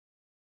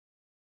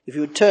If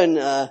you would turn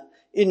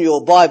in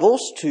your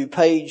Bibles to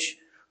page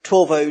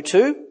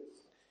 1202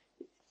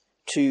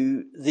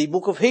 to the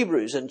book of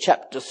Hebrews and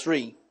chapter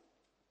 3.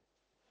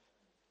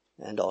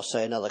 And I'll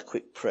say another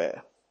quick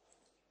prayer.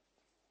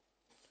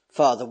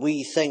 Father,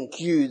 we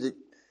thank you that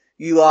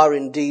you are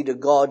indeed a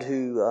God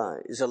who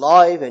is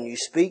alive, and you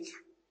speak.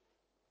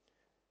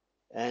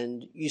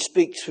 And you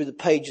speak through the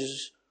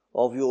pages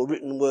of your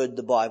written word,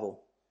 the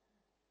Bible.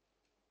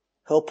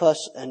 Help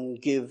us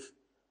and give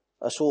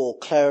us all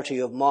clarity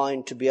of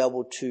mind to be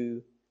able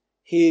to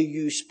hear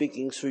you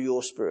speaking through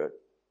your Spirit.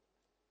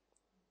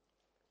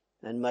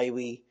 And may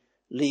we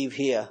leave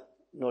here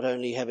not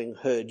only having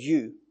heard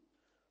you,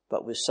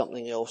 but with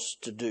something else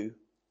to do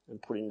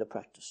and put into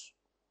practice.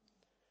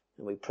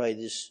 And we pray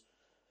this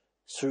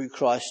through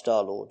Christ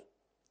our Lord.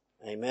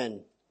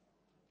 Amen.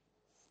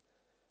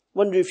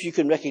 Wonder if you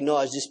can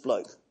recognise this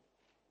bloke.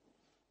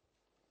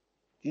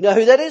 Do you know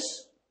who that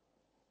is?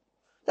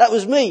 That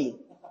was me.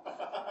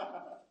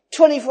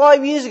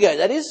 25 years ago,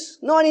 that is.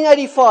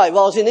 1985, I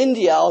was in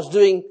India. I was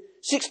doing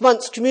 6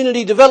 months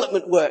community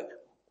development work.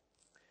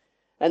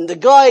 And the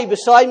guy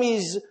beside me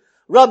is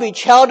Rabi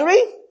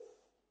Chowdhury.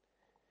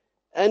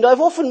 And I've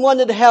often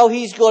wondered how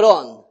he's got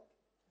on.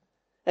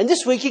 And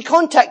this week he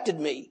contacted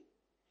me.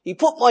 He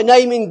put my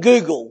name in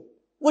Google.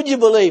 Would you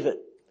believe it?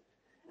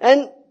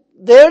 And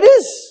there it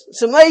is.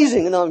 It's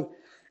amazing. And I'm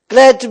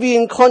glad to be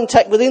in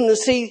contact with him to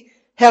see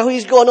how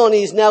he's gone on.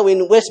 He's now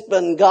in West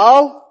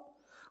Bengal,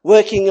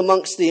 working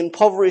amongst the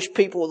impoverished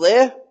people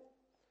there,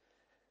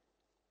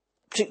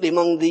 particularly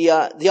among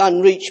the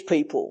unreached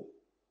people.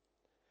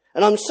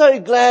 And I'm so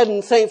glad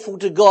and thankful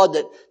to God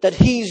that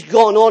he's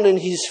gone on in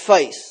his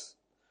faith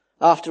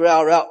after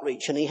our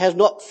outreach, and he has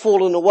not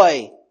fallen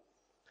away,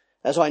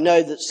 as I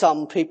know that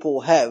some people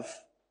have.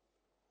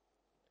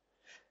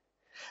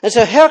 And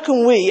so how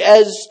can we,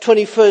 as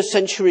 21st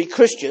century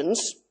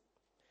Christians,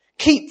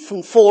 keep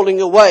from falling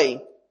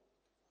away?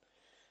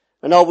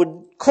 And I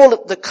would call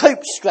it the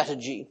COPE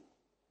strategy.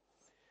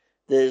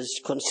 There's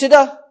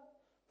consider,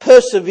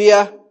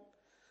 persevere,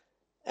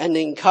 and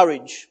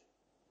encourage.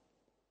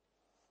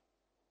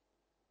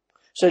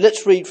 So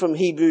let's read from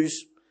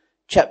Hebrews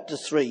chapter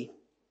 3.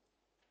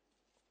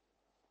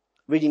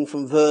 Reading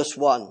from verse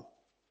 1.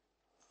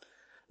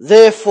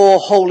 Therefore,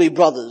 holy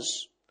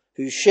brothers,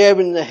 who share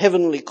in the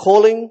heavenly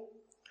calling,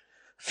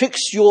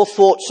 fix your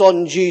thoughts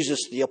on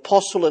Jesus, the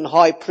apostle and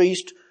high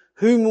priest,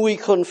 whom we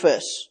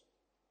confess.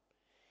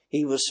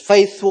 He was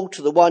faithful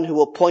to the one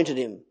who appointed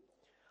him,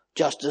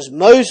 just as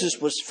Moses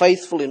was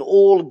faithful in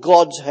all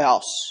God's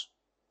house.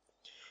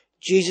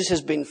 Jesus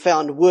has been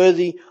found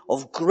worthy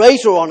of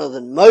greater honour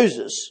than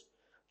Moses,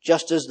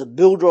 just as the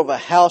builder of a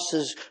house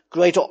has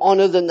greater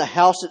honour than the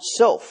house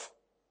itself.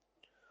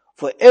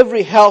 For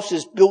every house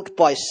is built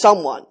by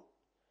someone,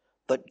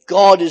 but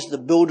God is the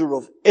builder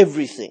of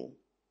everything.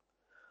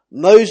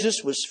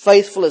 Moses was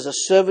faithful as a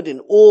servant in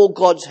all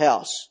God's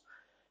house,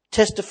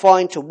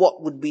 testifying to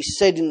what would be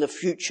said in the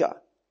future.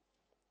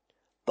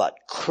 But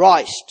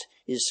Christ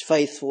is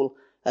faithful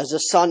as a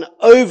son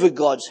over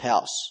God's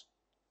house.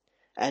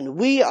 And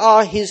we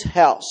are his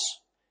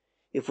house,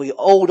 if we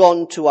hold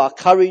on to our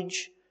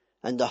courage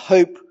and the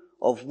hope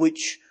of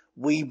which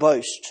we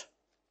boast.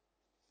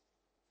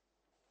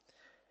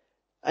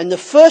 And the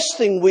first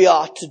thing we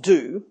are to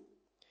do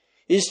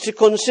is to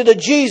consider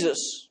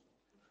Jesus,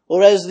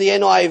 or as the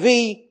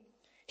NIV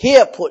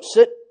here puts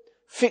it,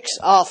 fix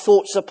our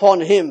thoughts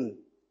upon him.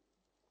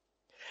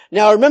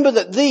 Now remember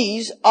that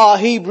these are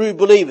Hebrew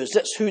believers.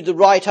 That's who the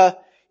writer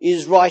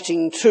is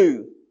writing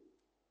to.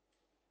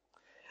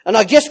 And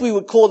I guess we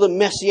would call them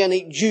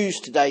Messianic Jews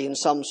today in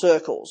some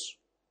circles.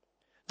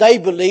 They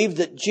believed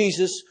that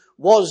Jesus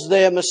was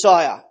their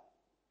Messiah,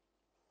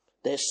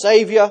 their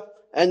Saviour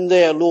and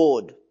their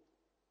Lord.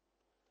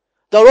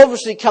 They're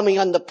obviously coming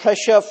under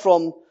pressure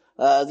from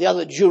the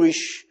other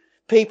Jewish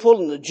people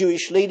and the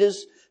Jewish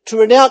leaders to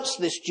renounce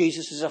this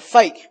Jesus as a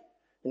fake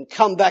and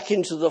come back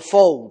into the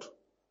fold.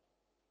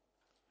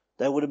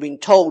 They would have been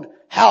told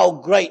how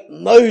great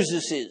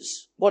Moses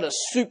is. What a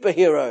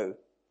superhero.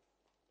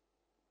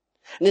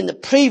 And in the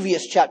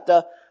previous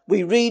chapter,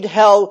 we read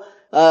how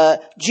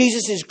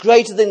Jesus is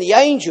greater than the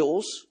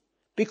angels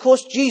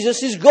because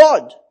Jesus is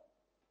God,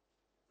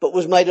 but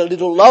was made a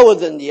little lower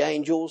than the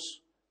angels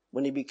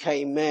when he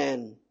became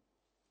man.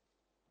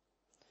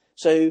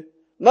 So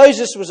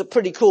Moses was a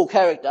pretty cool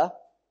character.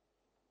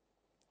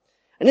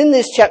 And in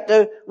this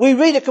chapter, we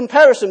read a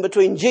comparison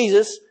between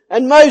Jesus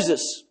and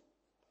Moses.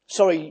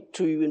 Sorry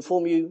to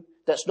inform you,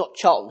 that's not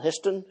Charlton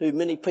Heston, who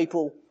many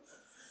people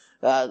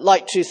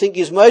like to think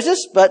is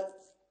Moses, but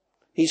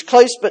he's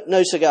close, but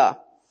no cigar.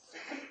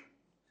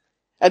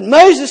 And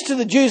Moses, to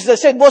the Jews, they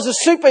said, was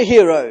a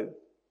superhero.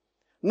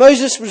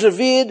 Moses was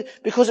revered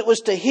because it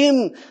was to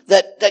him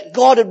that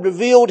God had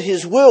revealed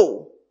his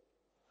will.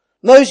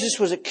 Moses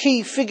was a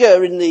key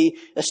figure in the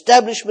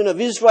establishment of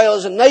Israel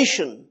as a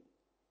nation,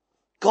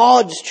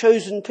 God's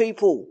chosen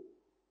people.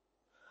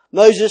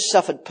 Moses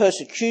suffered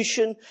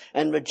persecution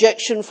and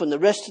rejection from the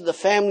rest of the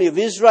family of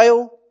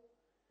Israel.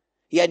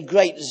 He had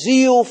great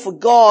zeal for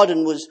God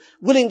and was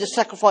willing to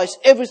sacrifice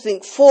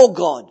everything for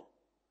God.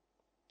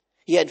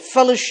 He had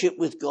fellowship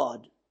with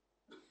God.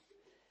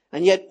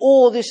 And yet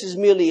all this is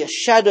merely a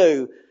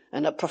shadow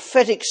and a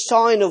prophetic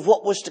sign of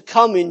what was to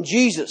come in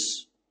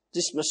Jesus,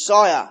 this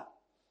Messiah.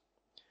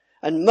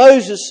 And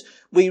Moses,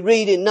 we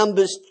read in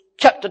Numbers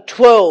chapter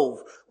 12,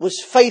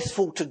 was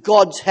faithful to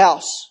God's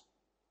house,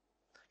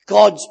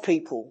 God's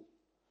people.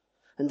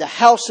 And the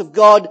house of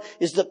God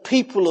is the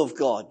people of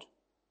God.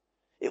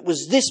 It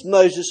was this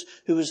Moses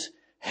who was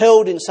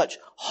held in such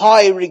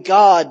high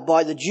regard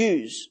by the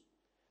Jews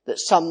that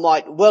some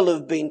might well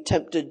have been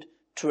tempted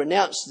to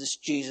renounce this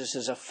Jesus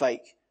as a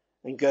fake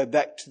and go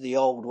back to the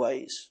old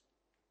ways.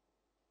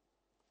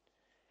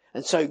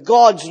 And so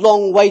God's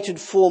long waited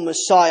for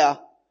Messiah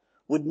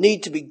would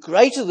need to be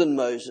greater than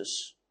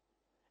Moses.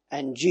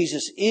 And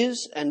Jesus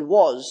is and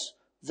was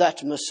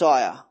that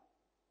Messiah.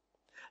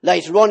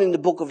 Later on in the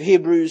book of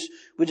Hebrews,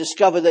 we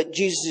discover that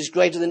Jesus is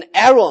greater than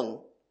Aaron,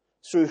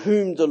 through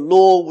whom the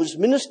law was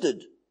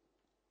ministered.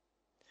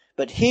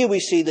 But here we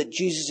see that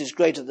Jesus is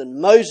greater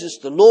than Moses,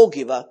 the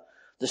lawgiver,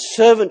 the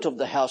servant of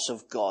the house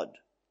of God.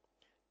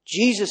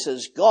 Jesus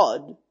as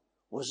God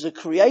was the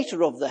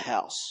creator of the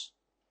house.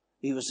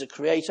 He was the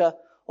creator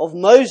of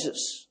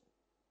Moses.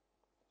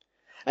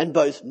 And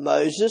both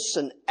Moses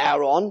and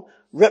Aaron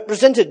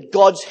represented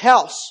God's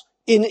house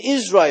in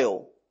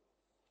Israel.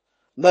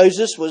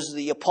 Moses was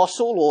the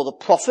apostle or the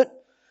prophet,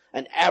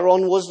 and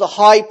Aaron was the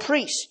high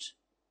priest.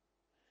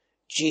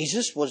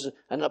 Jesus was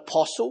an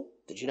apostle.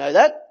 Did you know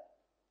that?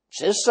 It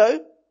says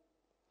so.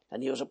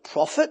 And he was a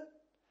prophet,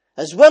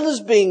 as well as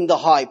being the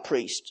high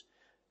priest.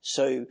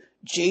 So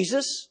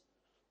Jesus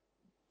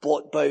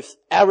brought both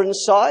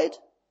Aaron's side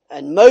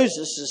and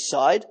Moses'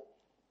 side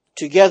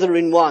together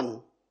in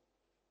one.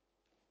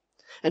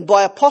 And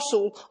by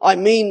apostle, I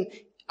mean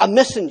a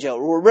messenger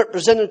or a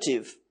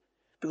representative,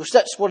 because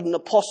that's what an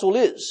apostle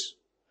is.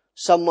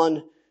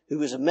 Someone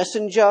who is a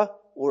messenger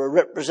or a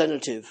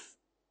representative.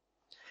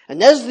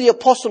 And as the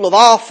apostle of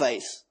our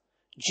faith,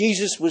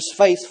 Jesus was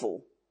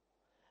faithful.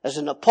 As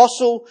an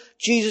apostle,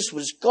 Jesus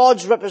was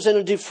God's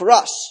representative for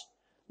us,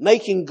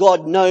 making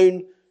God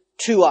known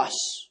to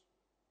us.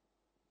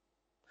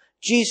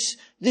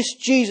 This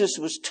Jesus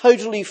was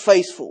totally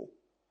faithful.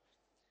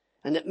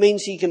 And it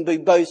means he can be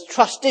both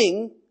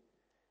trusting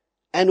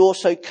and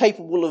also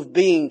capable of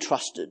being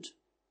trusted.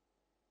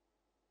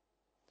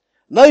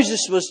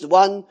 Moses was the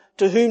one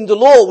to whom the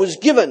law was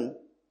given.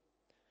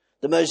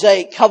 The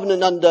Mosaic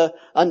covenant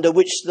under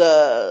which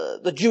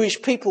the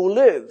Jewish people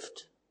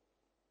lived.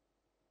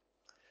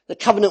 The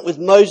covenant with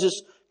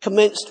Moses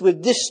commenced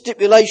with this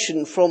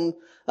stipulation from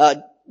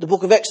the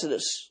book of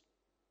Exodus.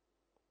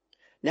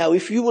 Now,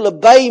 if you will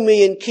obey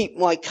me and keep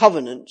my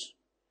covenant,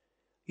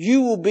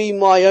 you will be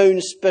my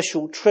own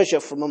special treasure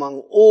from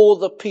among all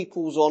the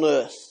peoples on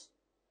earth.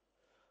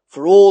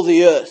 For all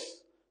the earth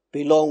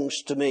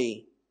belongs to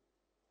me.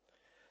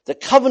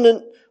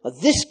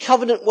 This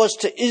covenant was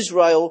to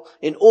Israel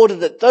in order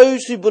that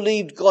those who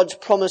believed God's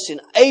promise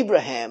in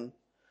Abraham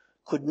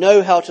could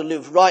know how to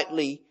live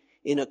rightly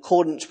in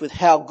accordance with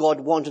how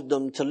God wanted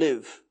them to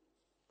live.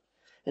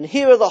 And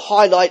here are the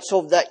highlights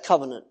of that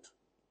covenant.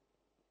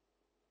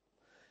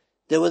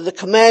 There were the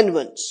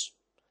commandments.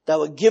 They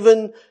were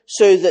given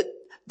so that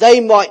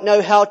they might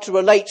know how to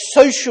relate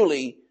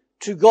socially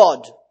to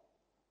God.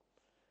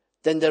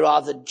 Then there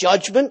are the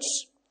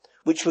judgments,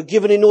 which were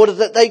given in order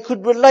that they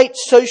could relate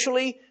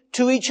socially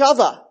to each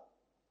other.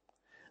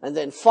 And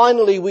then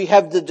finally we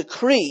have the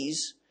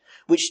decrees,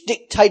 which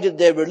dictated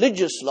their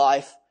religious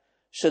life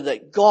so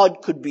that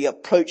God could be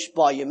approached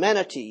by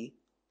humanity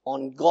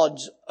on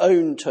God's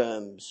own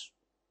terms.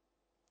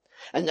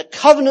 And the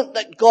covenant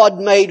that God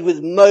made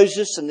with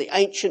Moses and the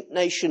ancient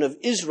nation of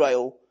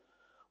Israel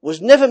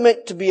was never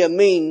meant to be a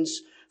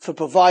means for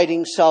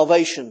providing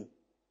salvation.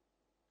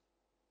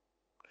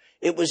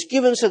 It was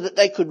given so that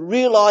they could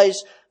realize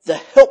the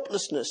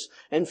helplessness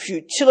and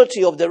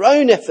futility of their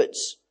own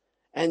efforts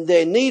and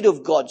their need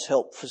of God's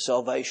help for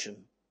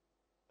salvation.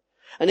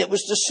 And it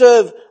was to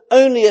serve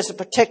only as a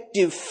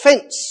protective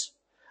fence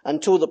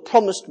until the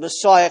promised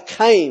Messiah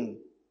came.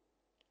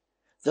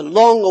 The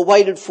long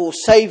awaited for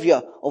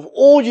Saviour of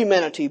all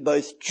humanity,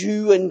 both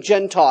Jew and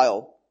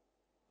Gentile.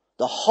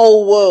 The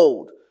whole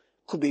world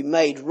could be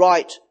made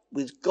right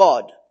with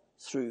God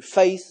through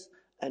faith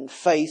and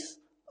faith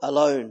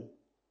alone.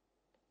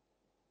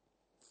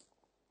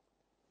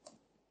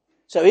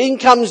 So in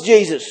comes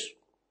Jesus.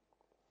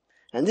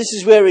 And this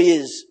is where he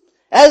is.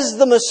 As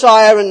the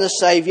Messiah and the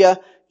Saviour,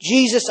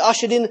 Jesus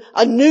ushered in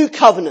a new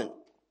covenant.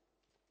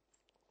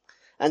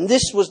 And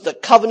this was the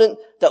covenant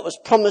that was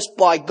promised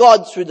by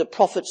God through the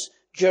prophets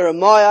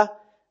Jeremiah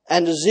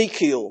and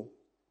Ezekiel.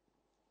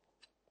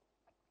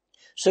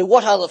 So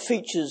what are the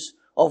features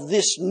of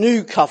this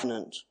new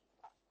covenant?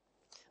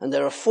 And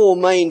there are four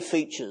main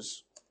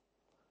features.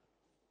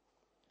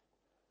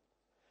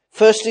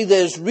 Firstly,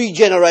 there's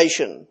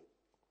regeneration.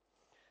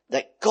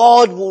 That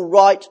God will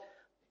write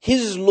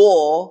his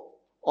law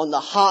on the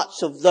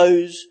hearts of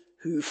those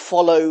who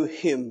follow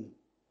him.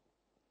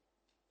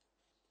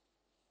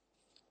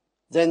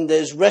 then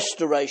there's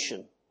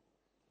restoration.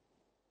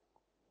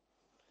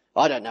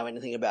 I don't know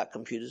anything about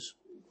computers.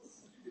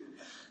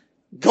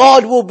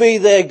 God will be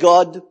their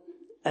God,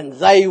 and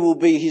they will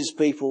be his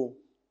people.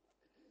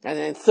 And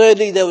then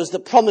thirdly, there was the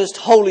promised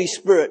Holy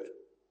Spirit,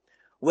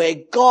 where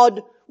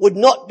God would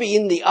not be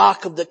in the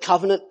Ark of the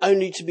Covenant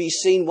only to be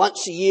seen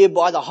once a year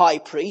by the high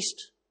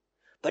priest,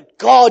 but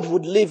God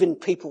would live in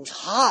people's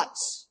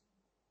hearts,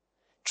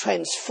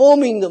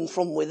 transforming them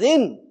from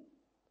within.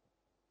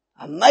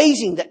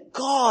 Amazing that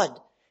God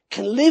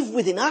can live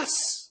within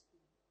us.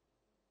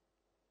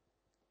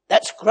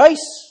 That's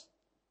grace.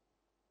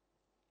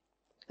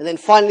 And then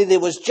finally there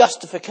was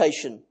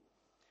justification.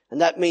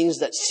 And that means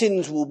that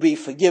sins will be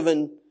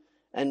forgiven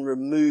and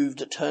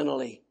removed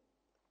eternally.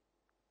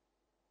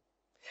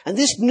 And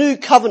this new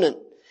covenant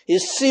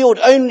is sealed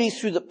only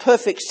through the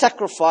perfect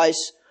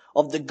sacrifice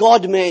of the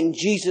God-man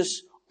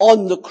Jesus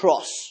on the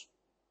cross,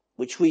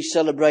 which we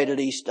celebrate at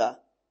Easter.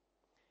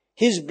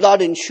 His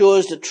blood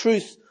ensures the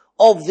truth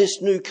of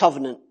this new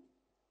covenant.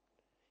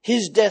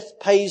 His death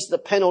pays the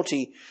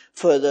penalty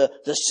for the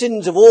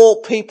sins of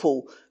all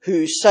people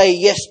who say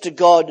yes to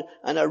God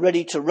and are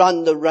ready to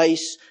run the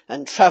race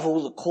and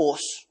travel the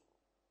course.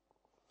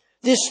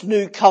 This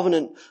new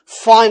covenant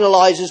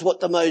finalizes what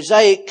the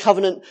Mosaic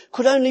covenant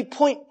could only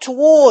point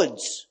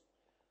towards,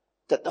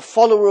 that the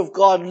follower of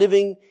God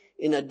living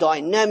in a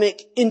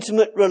dynamic,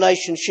 intimate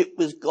relationship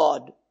with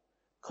God,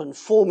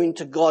 conforming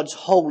to God's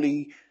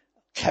holy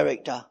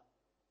character.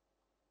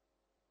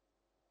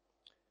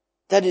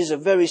 That is a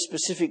very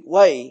specific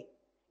way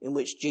in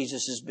which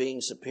Jesus is being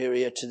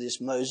superior to this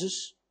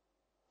Moses.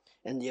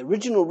 And the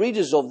original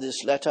readers of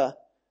this letter,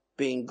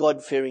 being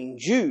God-fearing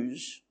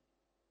Jews,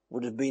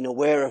 would have been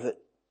aware of it.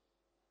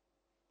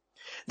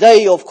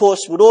 They, of course,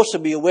 would also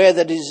be aware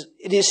that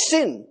it is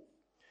sin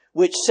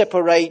which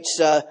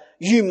separates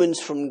humans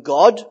from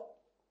God,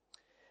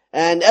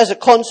 and as a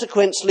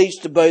consequence leads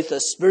to both a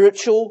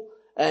spiritual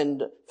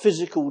and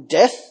physical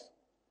death.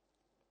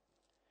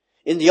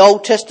 In the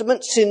Old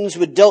Testament, sins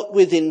were dealt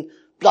with in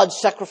blood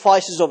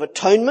sacrifices of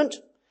atonement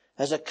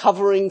as a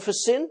covering for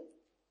sin.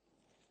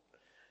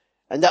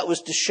 And that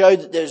was to show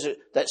that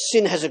that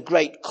sin has a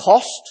great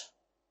cost.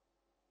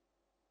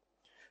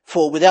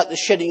 For without the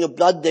shedding of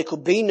blood, there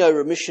could be no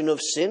remission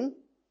of sin.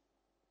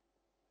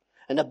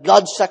 And a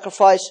blood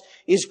sacrifice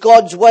is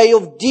God's way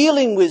of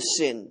dealing with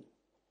sin.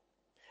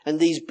 And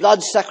these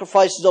blood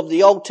sacrifices of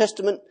the Old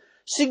Testament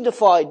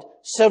signified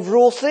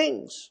several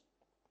things.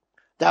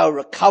 They were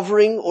a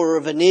covering or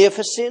a veneer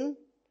for sin.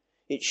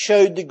 It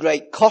showed the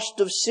great cost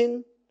of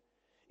sin.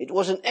 It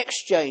was an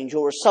exchange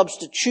or a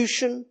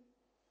substitution.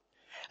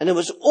 And it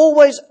was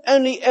always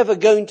only ever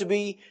going to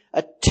be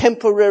a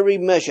temporary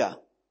measure,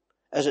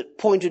 as it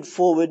pointed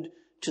forward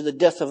to the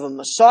death of a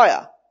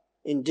Messiah,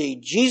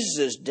 indeed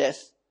Jesus'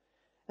 death,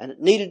 and it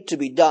needed to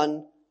be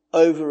done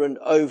over and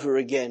over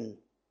again.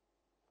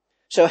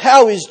 So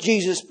how is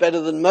Jesus better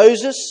than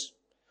Moses?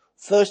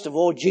 First of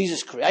all,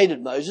 Jesus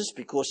created Moses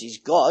because he's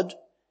God.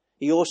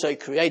 He also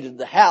created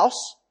the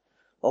house,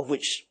 of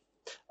which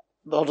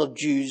a lot of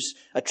Jews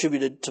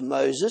attributed to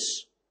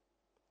Moses.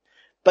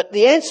 But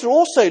the answer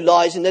also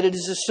lies in that it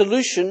is a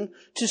solution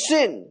to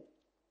sin.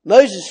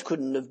 Moses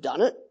couldn't have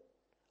done it.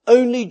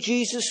 Only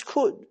Jesus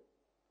could.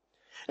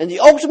 And the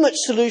ultimate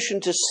solution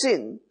to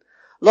sin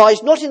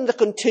lies not in the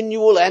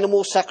continual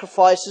animal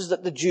sacrifices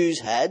that the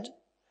Jews had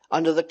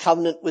under the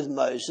covenant with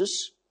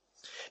Moses,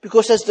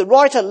 because as the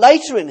writer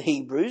later in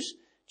Hebrews,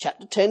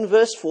 chapter 10,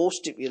 verse 4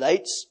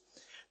 stipulates,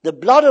 the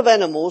blood of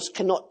animals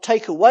cannot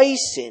take away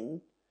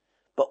sin,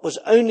 but was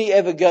only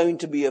ever going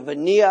to be a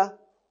veneer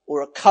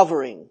or a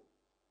covering.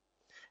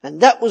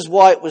 And that was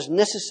why it was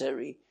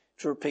necessary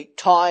to repeat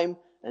time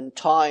and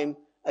time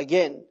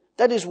again.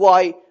 That is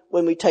why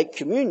when we take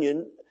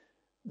communion,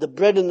 the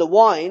bread and the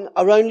wine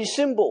are only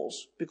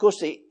symbols,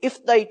 because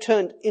if they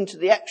turned into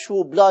the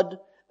actual blood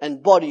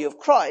and body of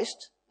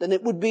Christ, then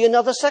it would be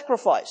another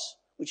sacrifice,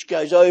 which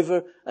goes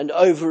over and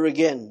over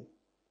again.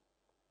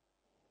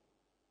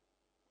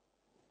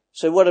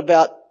 So what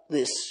about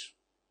this?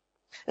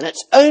 And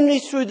it's only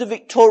through the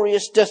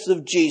victorious death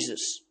of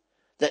Jesus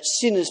that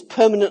sin is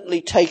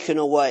permanently taken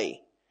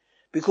away,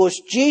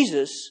 because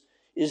Jesus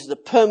is the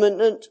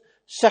permanent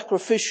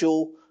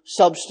sacrificial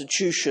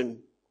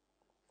substitution.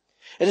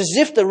 It is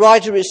as if the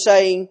writer is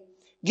saying,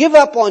 give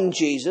up on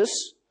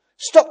Jesus,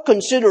 stop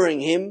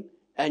considering him,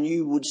 and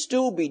you would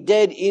still be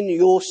dead in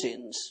your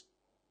sins.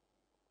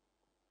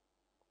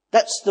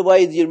 That's the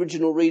way the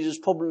original readers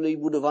probably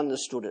would have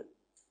understood it.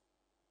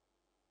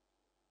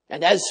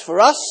 And as for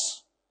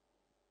us,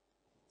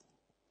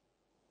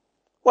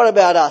 what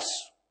about us?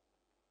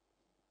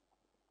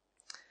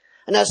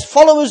 And as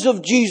followers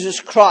of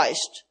Jesus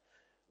Christ,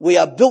 we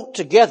are built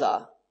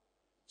together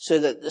so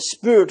that the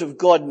Spirit of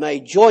God may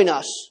join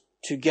us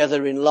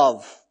together in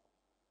love.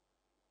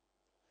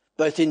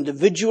 Both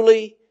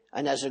individually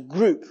and as a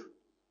group,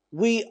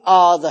 we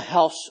are the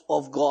house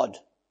of God.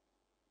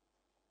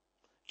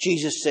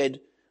 Jesus said,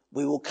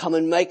 we will come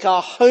and make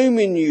our home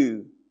in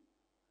you.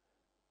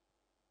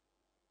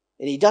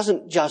 And he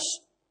doesn't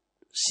just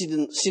sit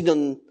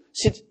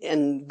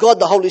and God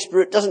the Holy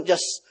Spirit doesn't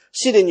just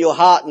sit in your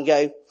heart and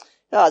go,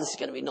 "Oh, this is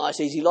going to be a nice,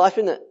 easy life,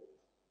 isn't it?"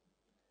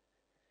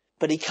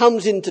 But he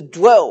comes in to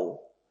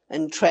dwell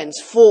and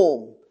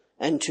transform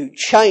and to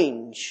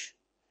change.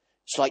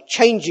 It's like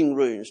changing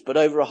rooms, but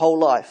over a whole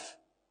life.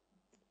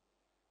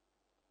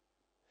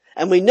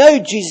 And we know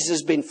Jesus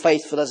has been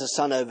faithful as a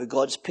son over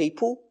God's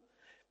people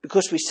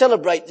because we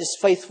celebrate this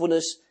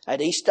faithfulness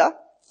at Easter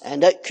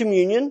and at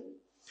communion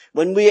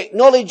when we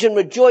acknowledge and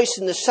rejoice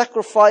in the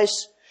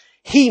sacrifice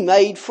he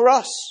made for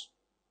us.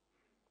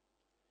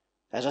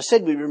 As I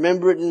said, we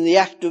remember it in the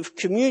act of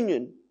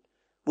communion,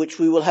 which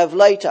we will have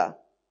later.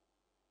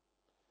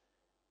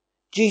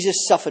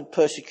 Jesus suffered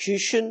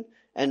persecution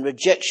and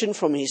rejection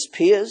from his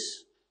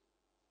peers.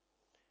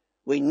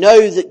 We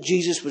know that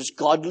Jesus was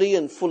godly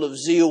and full of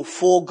zeal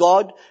for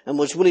God and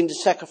was willing to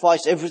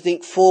sacrifice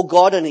everything for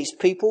God and his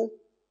people.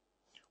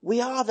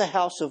 We are the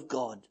house of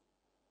God.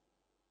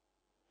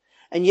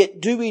 And yet,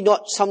 do we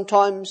not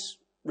sometimes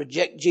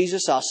reject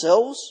Jesus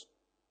ourselves?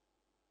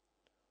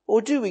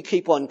 Or do we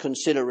keep on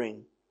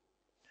considering?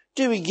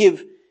 Do we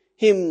give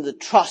him the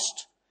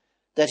trust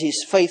that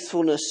his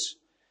faithfulness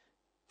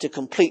to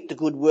complete the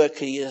good work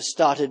he has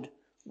started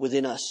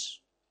within us?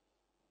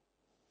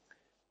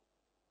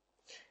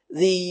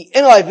 The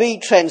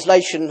NIV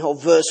translation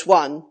of verse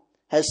 1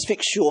 has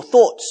fixed your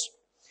thoughts.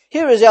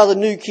 Here is how the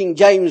New King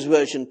James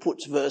Version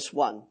puts verse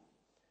 1.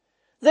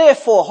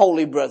 Therefore,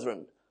 holy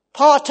brethren,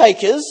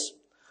 partakers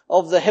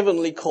of the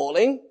heavenly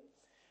calling,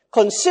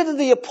 consider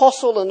the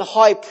apostle and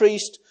high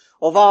priest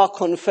of our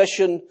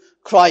confession,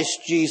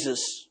 Christ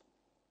Jesus.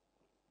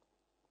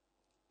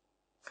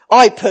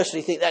 I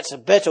personally think that's a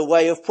better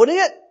way of putting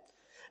it,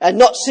 and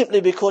not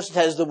simply because it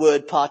has the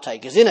word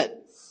partakers in it.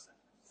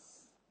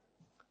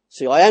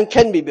 See,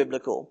 can be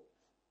biblical.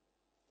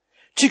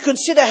 To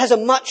consider has a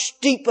much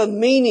deeper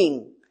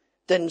meaning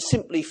than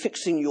simply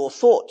fixing your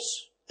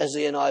thoughts, as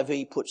the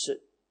NIV puts it.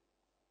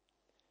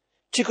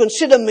 To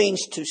consider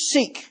means to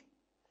seek,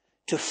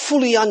 to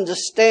fully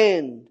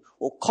understand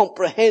or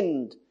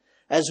comprehend,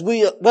 as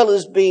well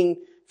as being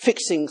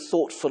fixing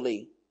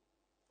thoughtfully.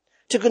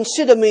 To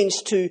consider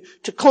means to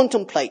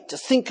contemplate, to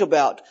think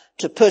about,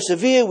 to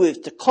persevere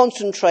with, to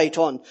concentrate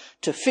on,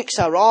 to fix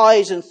our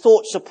eyes and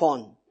thoughts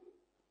upon.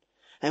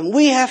 And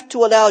we have to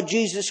allow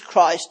Jesus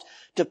Christ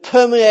to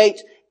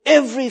permeate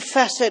every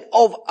facet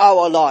of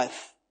our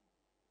life.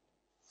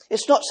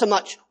 It's not so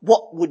much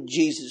what would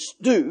Jesus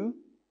do,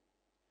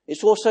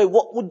 it's also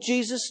what would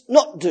Jesus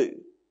not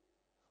do.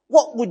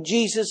 What would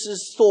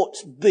Jesus'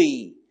 thoughts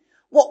be?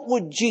 What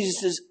would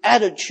Jesus'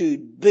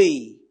 attitude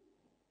be?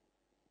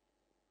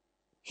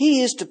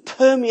 He is to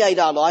permeate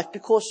our life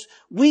because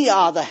we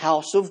are the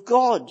house of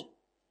God,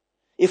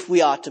 if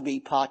we are to be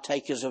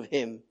partakers of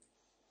him.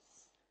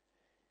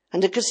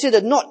 And to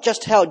consider not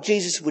just how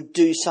Jesus would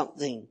do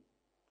something,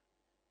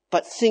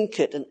 but think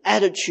it, an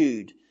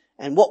attitude,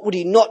 and what would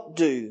he not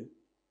do?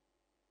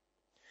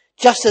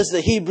 Just as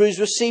the Hebrews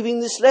receiving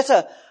this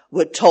letter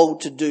were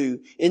told to do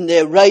in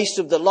their race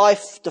of the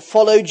life to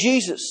follow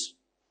Jesus.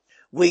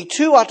 We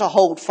too are to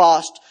hold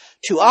fast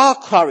to our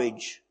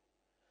courage,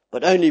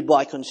 but only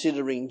by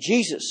considering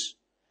Jesus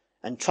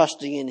and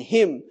trusting in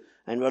him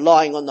and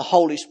relying on the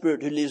Holy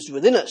Spirit who lives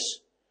within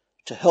us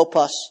to help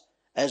us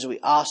as we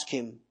ask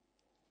him.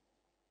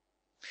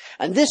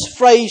 And this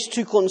phrase,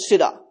 to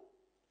consider,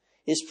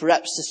 is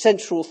perhaps the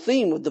central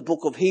theme of the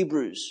book of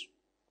Hebrews.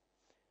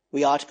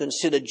 We are to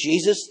consider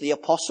Jesus, the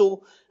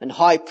apostle and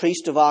high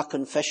priest of our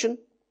confession.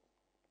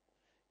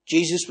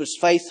 Jesus was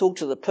faithful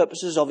to the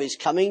purposes of his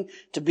coming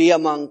to be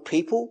among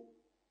people.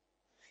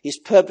 His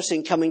purpose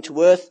in coming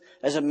to earth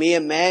as a mere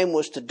man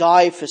was to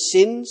die for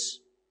sins.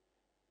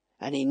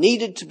 And he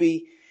needed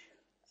to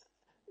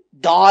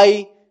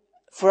die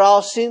for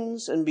our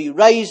sins and be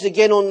raised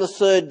again on the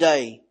third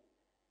day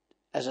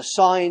as a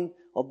sign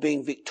of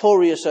being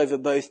victorious over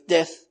both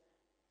death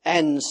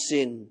and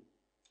sin.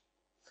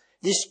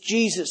 This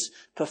Jesus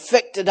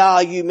perfected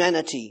our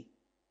humanity.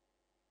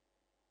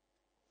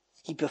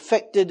 He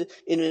perfected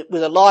it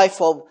with a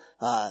life of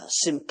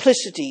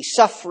simplicity,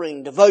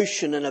 suffering,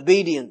 devotion and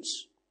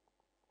obedience.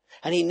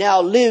 And he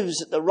now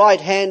lives at the right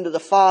hand of the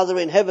Father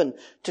in heaven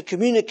to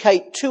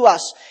communicate to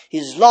us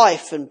his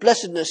life and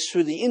blessedness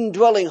through the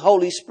indwelling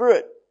Holy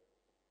Spirit.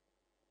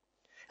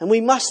 And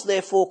we must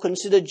therefore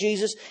consider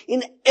Jesus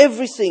in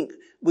everything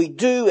we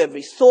do,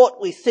 every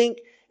thought we think,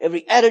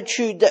 every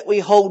attitude that we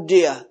hold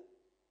dear.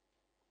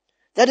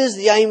 That is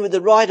the aim of the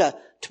writer,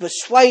 to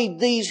persuade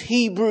these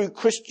Hebrew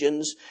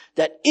Christians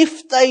that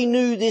if they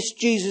knew this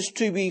Jesus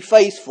to be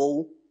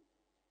faithful,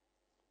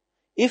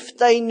 if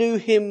they knew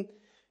him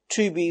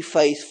to be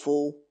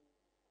faithful,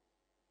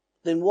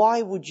 then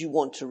why would you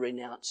want to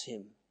renounce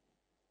him?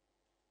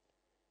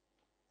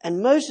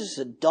 And Moses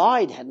had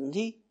died, hadn't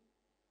he?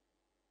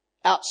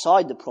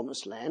 Outside the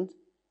promised land.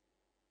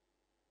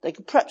 They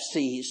could perhaps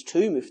see his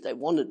tomb if they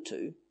wanted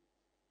to.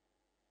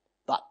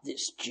 But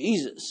this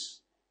Jesus,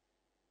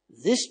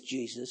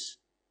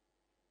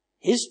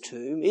 his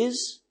tomb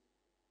is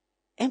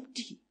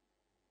empty.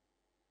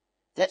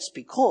 That's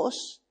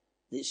because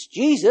this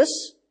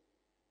Jesus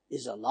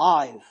is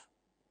alive.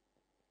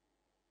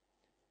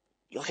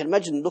 I can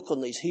imagine the look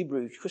on these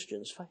Hebrew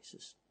Christians'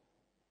 faces.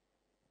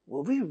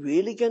 Were we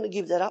really going to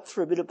give that up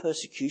for a bit of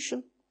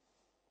persecution?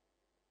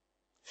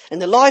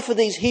 And the life of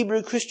these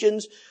Hebrew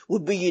Christians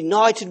would be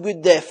united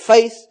with their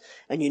faith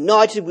and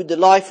united with the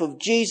life of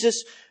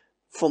Jesus,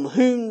 on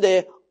whom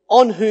their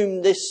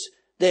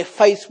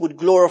faith would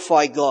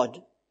glorify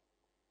God.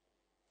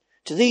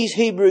 To these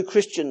Hebrew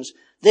Christians,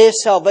 their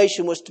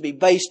salvation was to be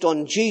based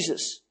on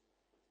Jesus.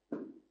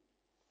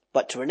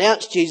 But to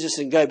renounce Jesus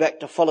and go back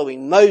to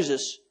following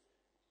Moses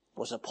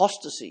was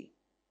apostasy.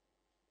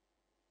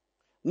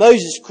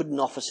 Moses couldn't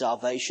offer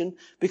salvation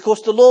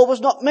because the law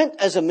was not meant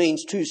as a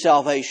means to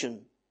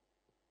salvation.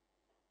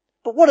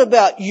 But what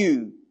about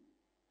you?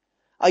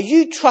 Are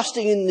you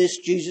trusting in this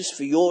Jesus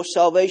for your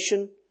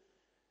salvation?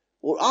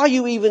 Or are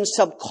you even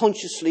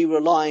subconsciously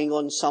relying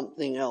on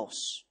something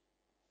else?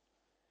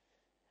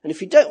 And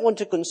if you don't want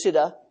to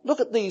consider, look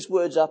at these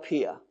words up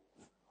here.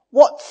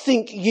 What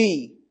think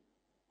ye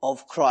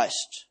of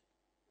Christ?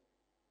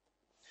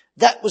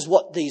 That was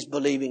what these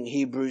believing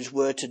Hebrews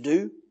were to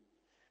do.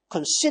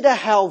 Consider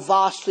how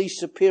vastly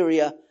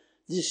superior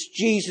this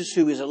Jesus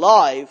who is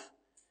alive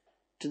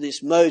to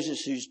this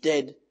Moses who's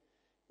dead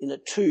in a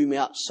tomb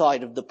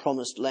outside of the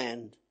promised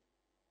land.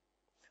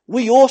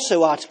 We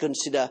also are to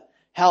consider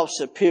how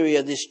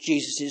superior this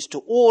Jesus is to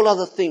all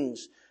other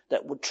things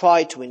that would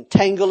try to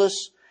entangle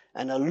us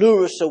and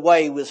allure us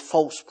away with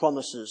false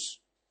promises.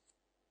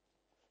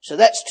 So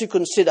that's to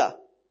consider.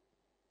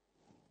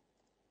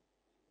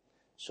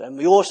 And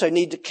we also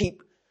need to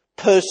keep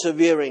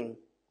persevering.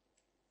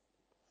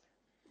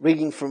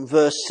 Reading from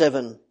verse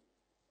 7.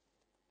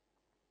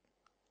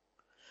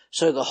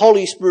 So the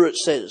Holy Spirit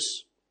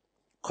says,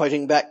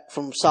 quoting back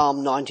from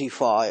Psalm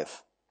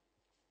 95,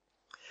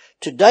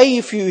 "Today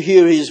if you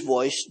hear his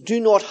voice, do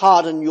not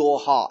harden your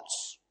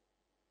hearts,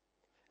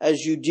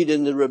 as you did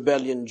in the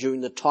rebellion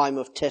during the time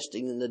of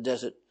testing in the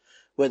desert,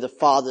 where the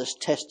fathers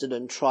tested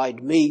and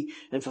tried me,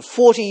 and for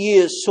 40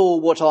 years saw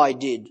what I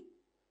did.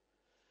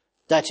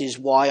 That is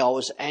why I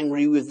was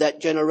angry with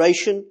that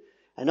generation,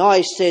 and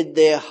I said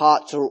their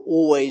hearts are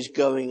always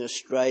going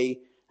astray,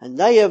 and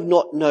they have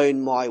not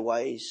known my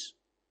ways.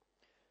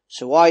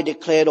 So I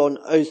declared on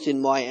oath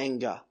in my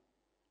anger,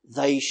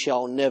 they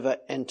shall never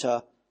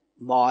enter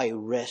my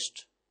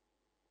rest.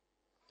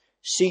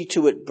 See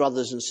to it,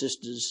 brothers and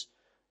sisters,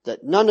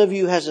 that none of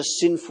you has a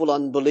sinful,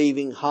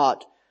 unbelieving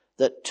heart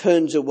that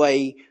turns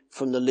away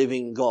from the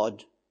living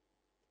God."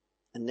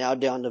 And now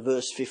down to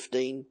verse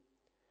 15.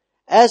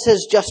 "As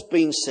has just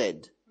been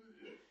said,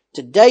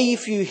 today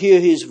if you hear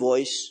his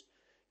voice,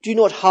 do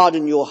not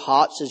harden your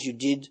hearts as you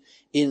did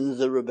in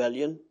the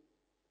rebellion."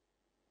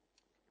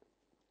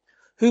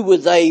 Who were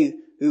they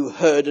who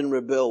heard and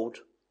rebelled?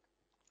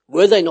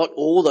 Were they not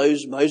all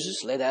those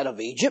Moses led out of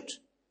Egypt?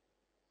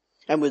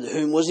 And with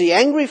whom was he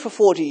angry for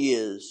 40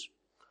 years?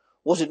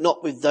 Was it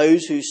not with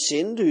those who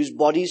sinned, whose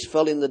bodies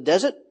fell in the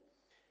desert?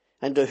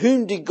 And to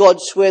whom did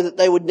God swear that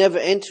they would never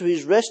enter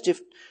his rest,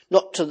 if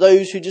not to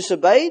those who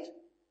disobeyed?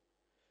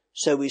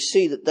 So we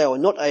see that they were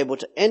not able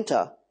to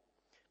enter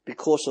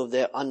because of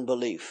their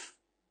unbelief.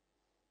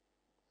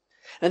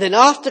 And then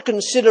after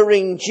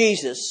considering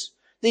Jesus,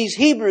 these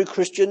Hebrew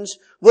Christians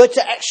were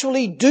to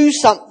actually do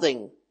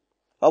something.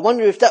 I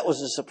wonder if that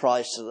was a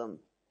surprise to them.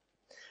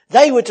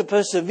 They were to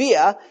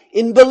persevere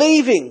in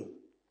believing.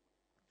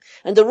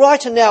 And the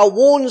writer now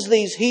warns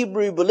these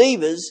Hebrew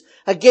believers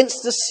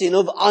against the sin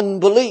of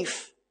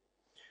unbelief,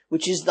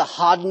 which is the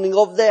hardening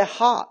of their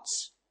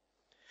hearts.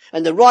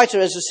 And the writer,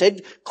 as I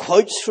said,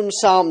 quotes from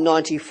Psalm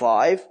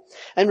 95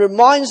 and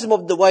reminds them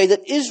of the way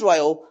that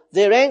Israel,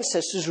 their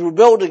ancestors,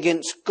 rebelled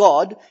against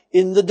God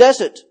in the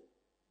desert.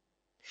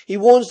 He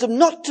warns them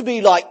not to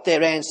be like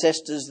their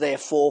ancestors, their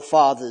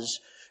forefathers,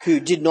 who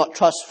did not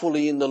trust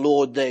fully in the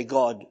Lord their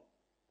God.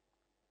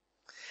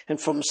 And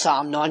from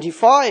Psalm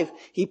 95,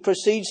 he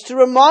proceeds to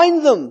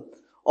remind them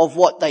of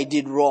what they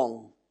did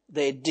wrong,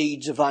 their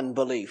deeds of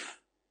unbelief.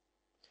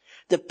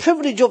 The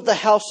privilege of the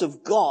house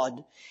of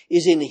God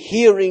is in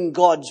hearing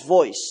God's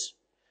voice.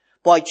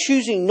 By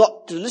choosing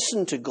not to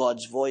listen to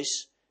God's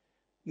voice,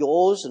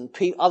 yours and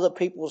other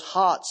people's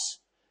hearts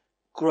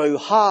grow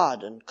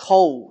hard and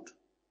cold.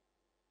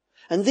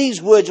 And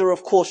these words are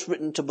of course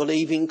written to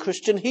believing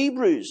Christian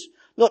Hebrews,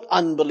 not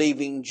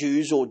unbelieving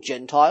Jews or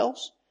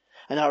Gentiles,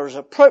 and are as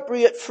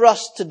appropriate for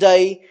us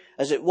today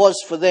as it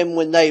was for them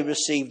when they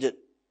received it.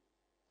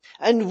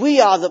 And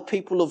we are the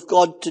people of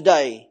God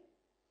today.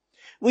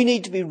 We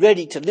need to be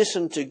ready to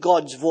listen to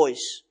God's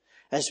voice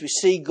as we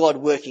see God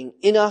working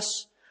in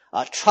us.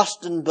 Our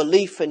trust and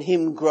belief in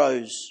him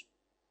grows.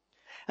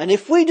 And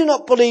if we do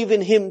not believe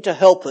in him to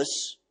help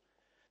us,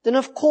 then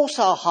of course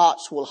our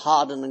hearts will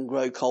harden and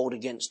grow cold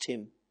against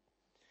him.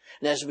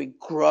 And as we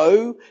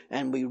grow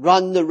and we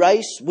run the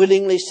race,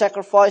 willingly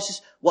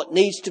sacrifices what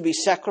needs to be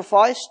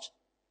sacrificed,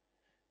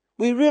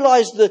 we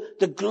realize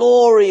the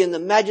glory and the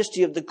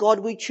majesty of the God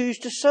we choose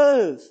to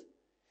serve.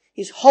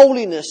 His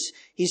holiness,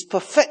 his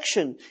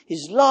perfection,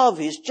 his love,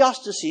 his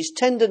justice, his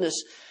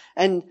tenderness,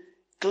 and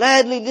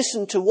gladly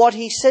listen to what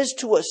he says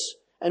to us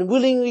and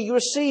willingly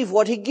receive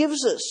what he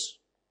gives us.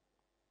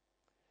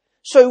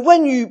 So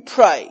when you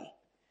pray,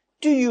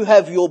 do you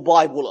have your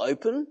Bible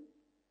open?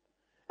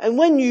 And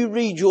when you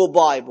read your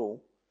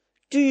Bible,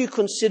 do you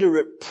consider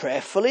it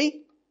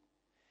prayerfully?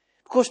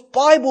 Because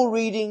Bible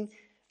reading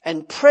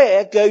and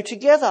prayer go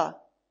together.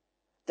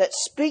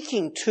 That's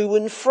speaking to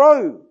and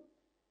fro.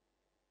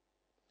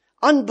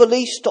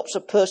 Unbelief stops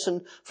a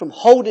person from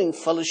holding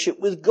fellowship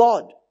with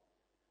God.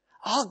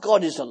 Our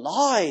God is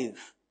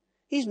alive.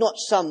 He's not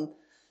some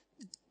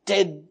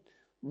dead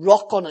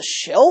rock on a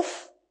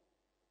shelf.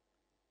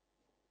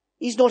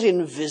 He's not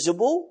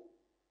invisible.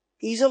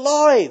 He's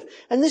alive.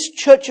 And this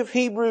church of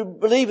Hebrew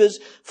believers,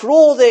 for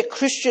all their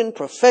Christian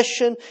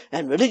profession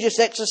and religious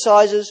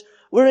exercises,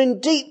 were in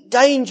deep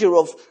danger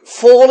of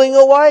falling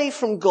away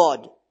from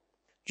God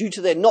due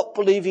to their not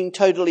believing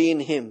totally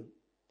in him.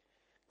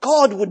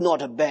 God would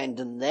not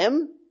abandon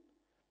them,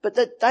 but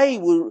that they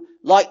were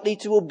likely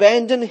to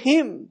abandon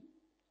him.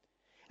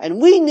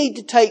 And we need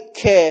to take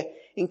care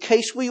in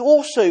case we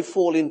also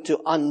fall into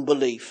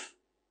unbelief.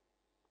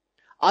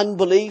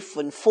 Unbelief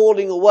and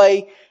falling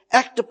away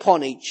act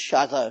upon each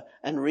other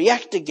and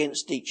react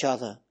against each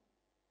other.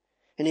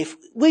 And if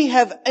we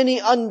have any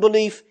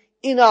unbelief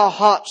in our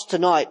hearts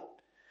tonight,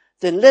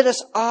 then let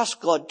us ask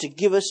God to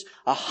give us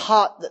a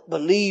heart that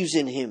believes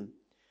in him,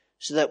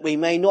 so that we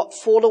may not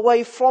fall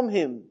away from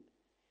him.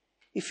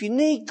 If you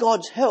need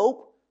God's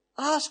help,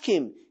 ask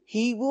him.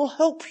 He will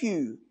help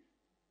you.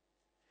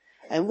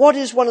 And what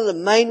is one of the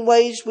main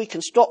ways we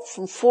can stop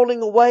from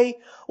falling away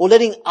or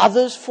letting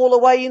others fall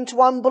away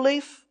into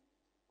unbelief?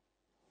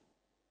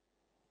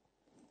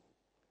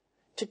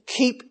 To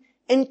keep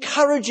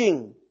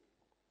encouraging.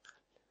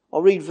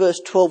 I'll read verse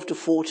 12 to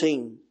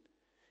 14.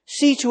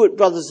 See to it,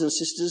 brothers and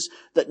sisters,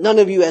 that none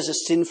of you has a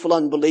sinful,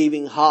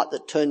 unbelieving heart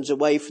that turns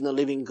away from the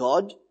living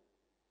God.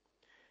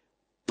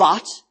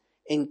 But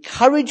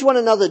encourage one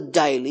another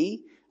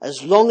daily,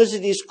 as long as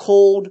it is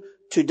called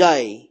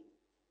today,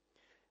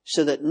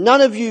 so that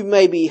none of you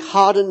may be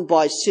hardened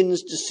by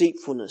sin's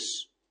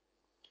deceitfulness.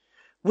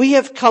 We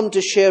have come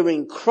to share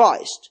in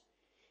Christ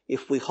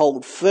if we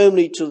hold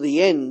firmly to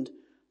the end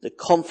the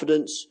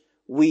confidence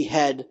we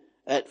had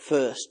at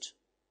first.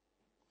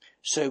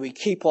 So we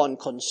keep on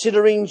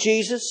considering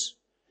Jesus,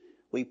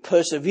 we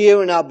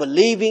persevere in our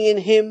believing in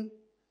him,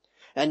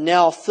 and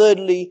now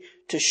thirdly,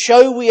 to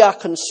show we are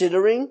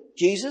considering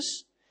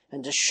Jesus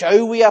and to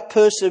show we are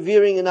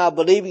persevering in our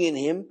believing in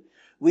him,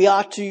 we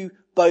are to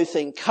both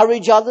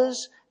encourage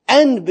others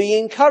and be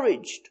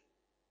encouraged.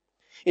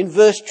 In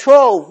verse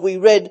 12 we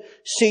read,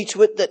 see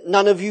to it that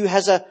none of you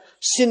has a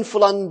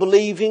sinful,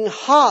 unbelieving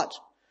heart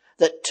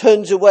that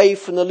turns away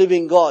from the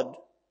living God.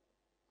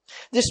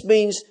 This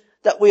means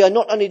that we are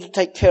not only to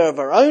take care of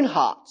our own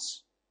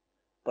hearts,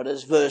 but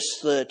as verse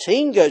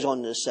 13 goes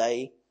on to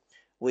say,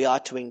 we are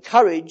to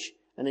encourage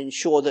and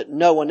ensure that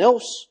no one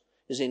else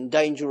is in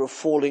danger of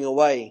falling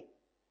away.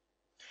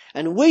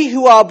 And we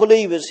who are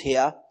believers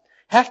here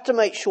have to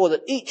make sure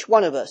that each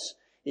one of us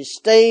is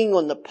staying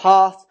on the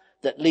path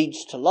that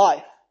leads to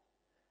life.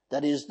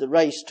 That is the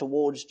race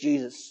towards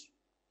Jesus.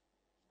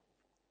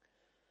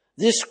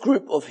 This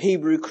group of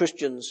Hebrew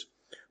Christians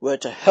were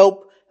to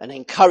help and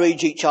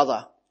encourage each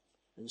other.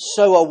 And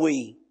so are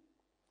we.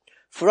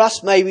 For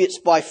us, maybe it's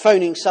by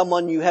phoning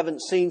someone you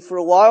haven't seen for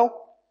a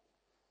while.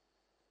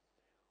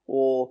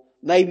 Or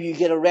maybe you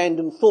get a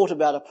random thought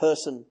about a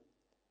person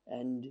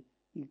and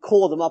you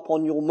call them up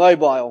on your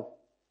mobile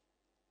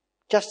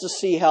just to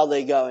see how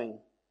they're going.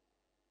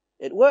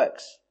 It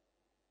works.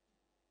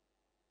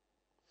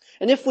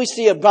 And if we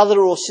see a brother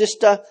or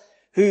sister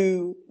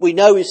who we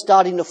know is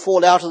starting to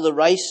fall out of the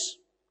race,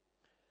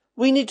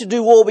 we need to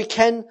do all we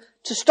can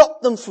to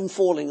stop them from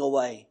falling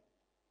away.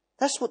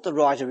 That's what the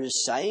writer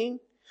is saying.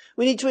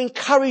 We need to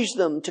encourage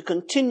them to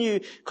continue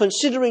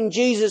considering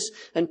Jesus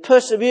and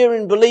persevere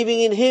in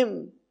believing in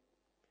him.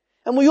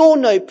 And we all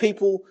know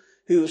people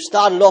who have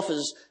started off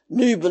as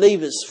new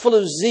believers, full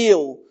of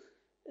zeal,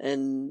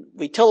 and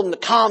we tell them to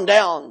calm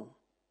down.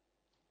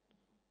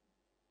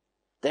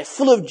 They're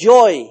full of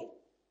joy,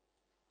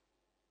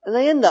 and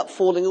they end up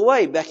falling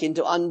away back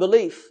into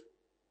unbelief.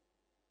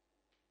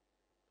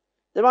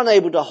 They're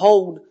unable to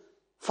hold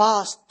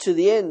fast to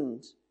the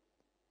end.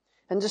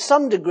 And to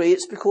some degree,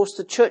 it's because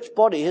the church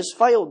body has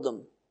failed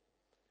them.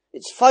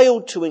 It's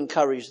failed to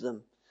encourage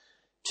them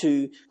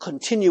to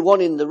continue on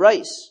in the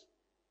race.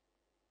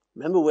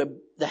 Remember, we're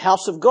the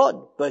house of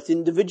God, both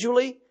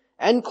individually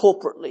and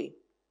corporately.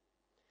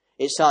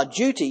 It's our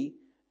duty,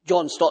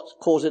 John Stott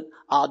calls it,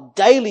 our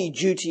daily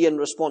duty and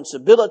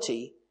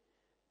responsibility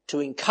to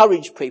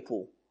encourage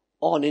people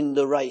on in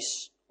the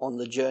race, on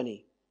the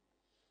journey.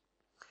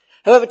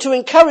 However, to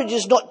encourage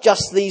is not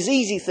just these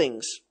easy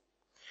things.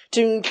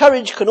 To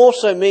encourage can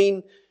also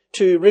mean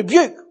to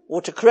rebuke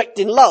or to correct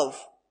in love,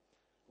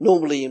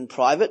 normally in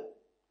private.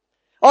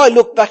 I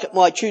look back at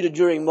my tutor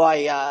during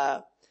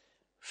my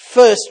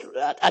first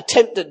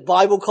attempt at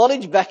Bible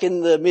college back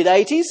in the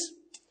mid-80s.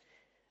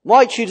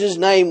 My tutor's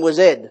name was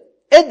Ed.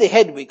 Ed the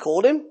Head, we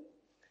called him.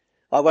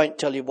 I won't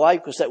tell you why,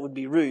 because that would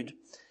be rude.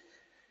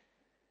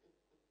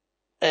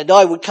 And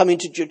I would come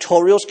into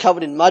tutorials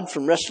covered in mud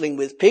from wrestling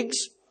with pigs.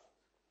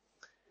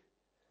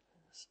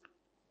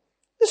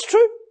 It's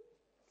true.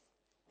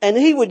 And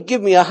he would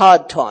give me a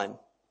hard time.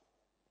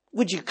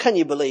 Can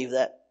you believe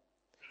that?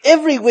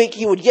 Every week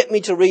he would get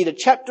me to read a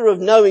chapter of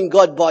Knowing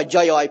God by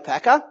J.I.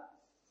 Packer.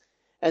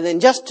 And then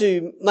just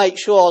to make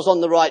sure I was on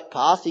the right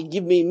path, he'd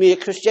give me Mere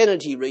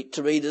Christianity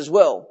to read as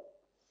well.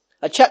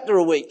 A chapter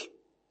a week.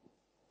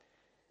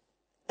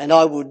 And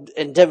I would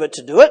endeavour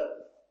to do it,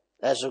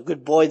 as a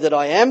good boy that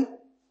I am.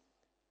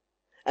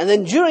 And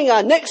then during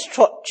our next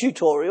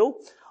tutorial,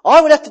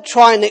 I would have to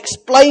try and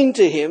explain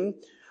to him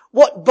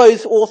what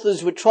both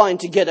authors were trying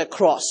to get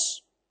across.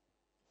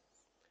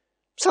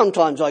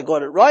 Sometimes I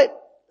got it right,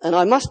 and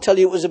I must tell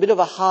you it was a bit of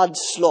a hard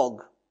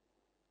slog.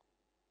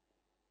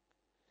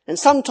 And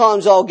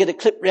sometimes I'll get a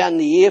clip round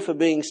the ear for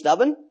being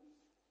stubborn,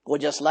 or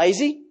just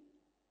lazy,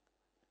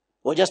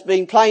 or just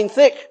being plain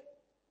thick.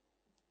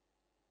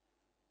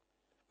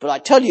 But I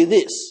tell you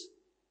this,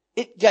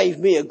 it gave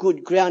me a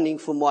good grounding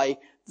for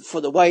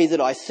the way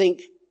that I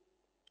think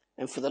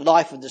and for the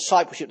life of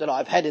discipleship that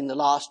I've had in the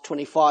last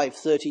 25,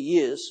 30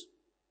 years.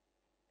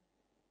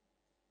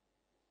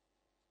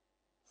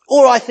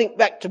 Or I think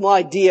back to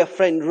my dear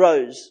friend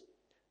Rose,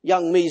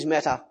 young Mies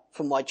Matter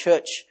from my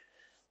church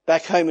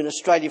back home in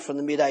Australia from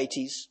the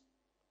mid-80s.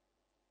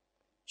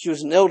 She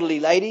was an elderly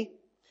lady,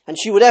 and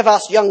she would have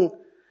us young,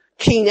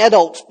 keen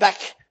adults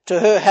back to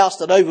her house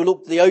that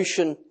overlooked the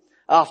ocean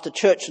after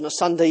church on a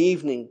Sunday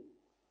evening.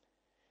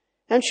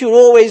 And she would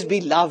always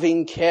be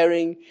loving,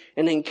 caring,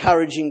 and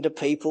encouraging to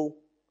people,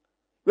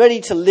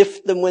 ready to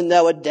lift them when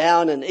they were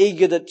down and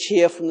eager to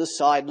cheer from the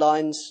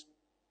sidelines.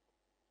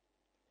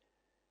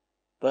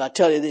 But I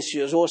tell you this,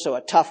 she was also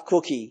a tough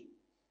cookie.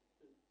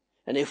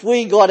 And if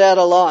we got out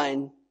of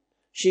line,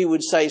 she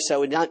would say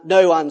so in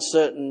no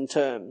uncertain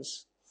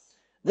terms.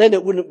 Then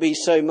it wouldn't be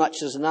so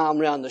much as an arm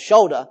round the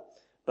shoulder,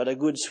 but a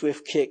good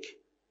swift kick.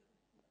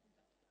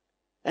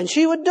 And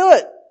she would do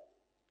it.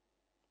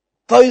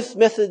 Both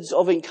methods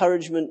of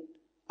encouragement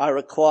are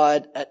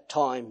required at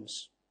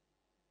times.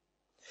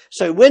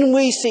 So when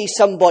we see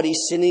somebody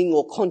sinning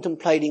or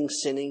contemplating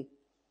sinning,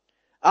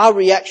 our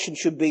reaction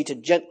should be to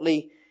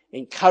gently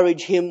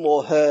encourage him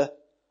or her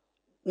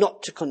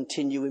not to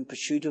continue in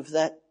pursuit of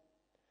that,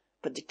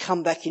 but to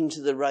come back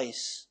into the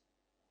race.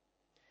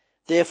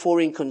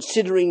 Therefore, in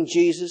considering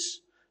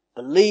Jesus,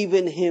 believe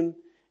in him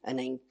and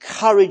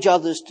encourage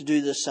others to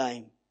do the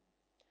same.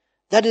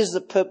 That is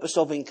the purpose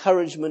of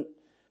encouragement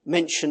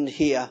mentioned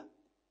here.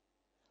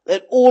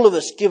 Let all of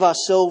us give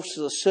ourselves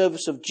to the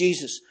service of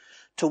Jesus,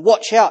 to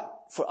watch out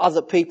for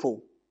other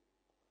people.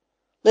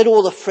 Let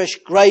all the fresh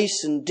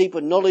grace and deeper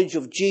knowledge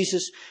of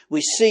Jesus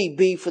we see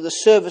be for the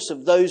service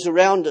of those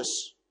around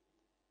us.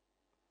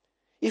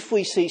 If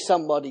we see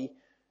somebody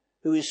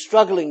who is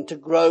struggling to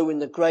grow in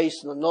the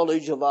grace and the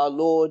knowledge of our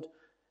Lord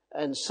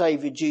and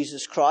Saviour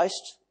Jesus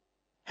Christ,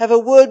 have a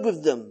word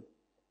with them.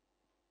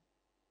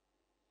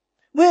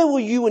 Where will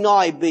you and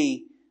I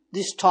be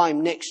this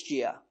time next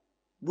year?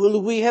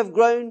 Will we have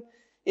grown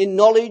in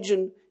knowledge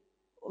and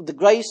of the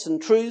grace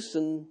and truth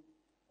and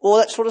all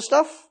that sort of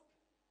stuff?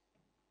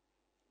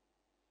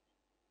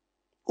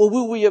 Or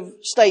will we have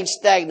stayed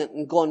stagnant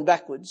and gone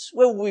backwards?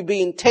 Where will we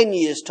be in 10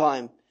 years'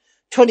 time?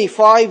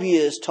 25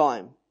 years'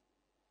 time?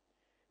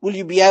 Will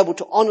you be able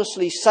to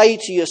honestly say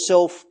to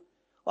yourself,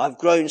 I've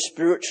grown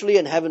spiritually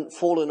and haven't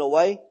fallen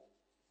away?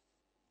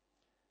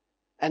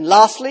 And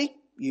lastly,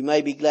 you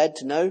may be glad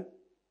to know,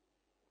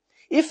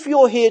 if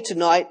you're here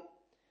tonight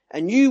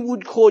and you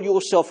would call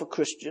yourself a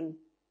Christian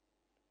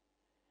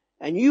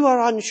and you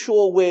are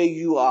unsure where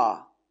you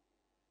are,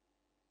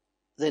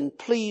 then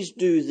please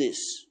do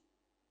this.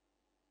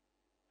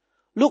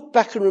 Look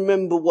back and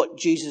remember what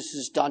Jesus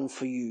has done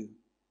for you.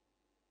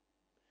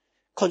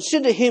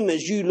 Consider him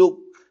as you look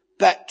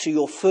back to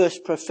your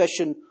first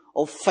profession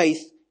of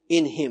faith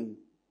in him.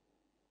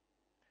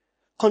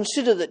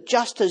 Consider that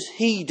just as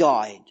he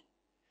died,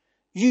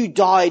 you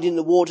died in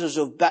the waters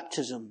of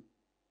baptism.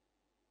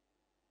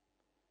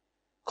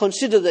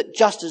 Consider that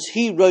just as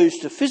he rose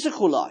to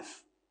physical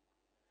life,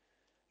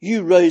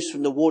 you rose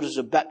from the waters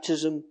of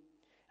baptism,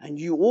 and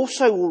you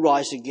also will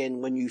rise again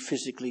when you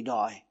physically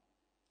die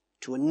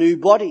to a new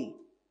body.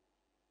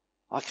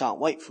 I can't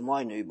wait for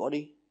my new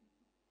body.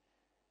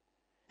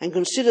 And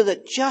consider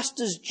that just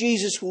as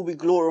Jesus will be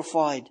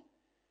glorified,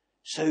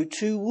 so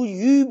too will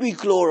you be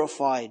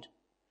glorified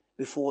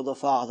before the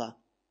Father,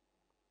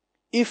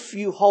 if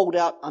you hold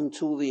out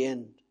until the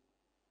end.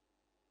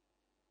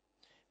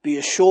 Be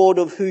assured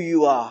of who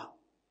you are.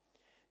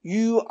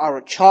 You are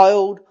a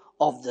child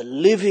of the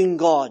living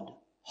God.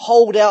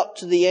 Hold out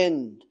to the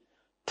end.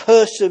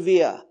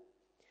 Persevere.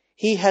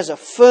 He has a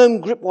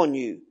firm grip on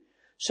you,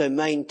 so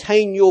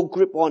maintain your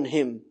grip on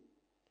him.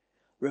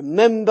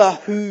 Remember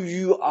who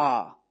you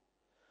are.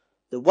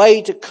 The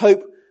way to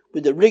cope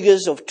with the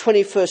rigours of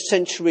 21st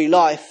century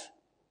life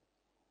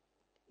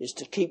is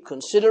to keep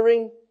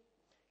considering,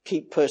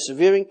 keep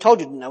persevering.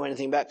 Told you didn't know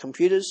anything about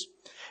computers.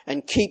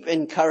 And keep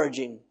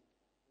encouraging.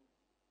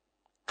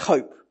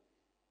 Cope.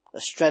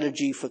 A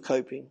strategy for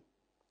coping.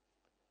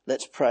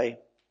 Let's pray.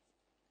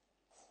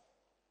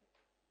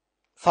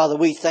 Father,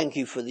 we thank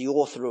you for the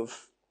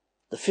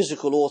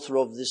physical author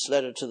of this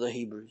letter to the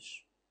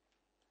Hebrews.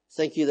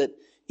 Thank you that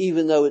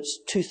even though it's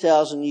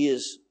 2,000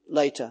 years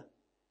later,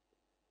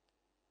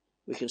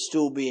 we can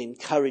still be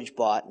encouraged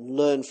by it and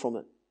learn from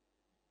it.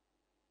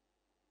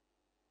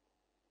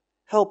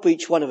 Help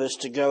each one of us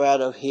to go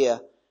out of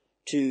here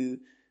to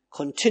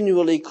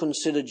continually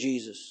consider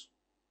Jesus,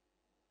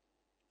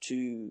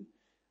 to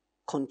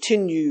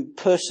continue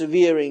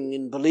persevering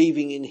and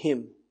believing in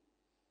him,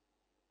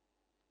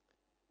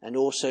 and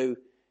also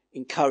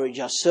encourage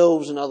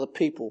ourselves and other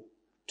people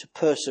to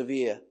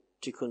persevere,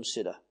 to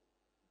consider.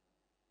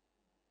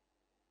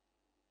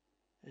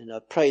 And I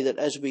pray that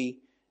as we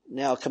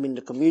now come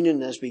into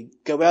communion, as we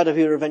go out of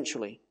here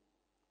eventually,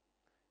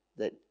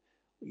 that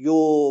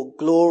your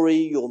glory,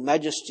 your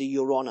majesty,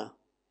 your honour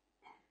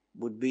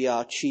would be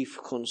our chief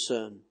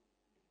concern.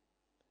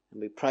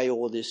 And we pray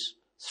all this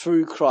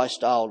through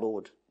Christ our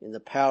Lord, in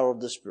the power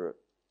of the Spirit.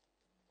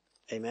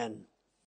 Amen.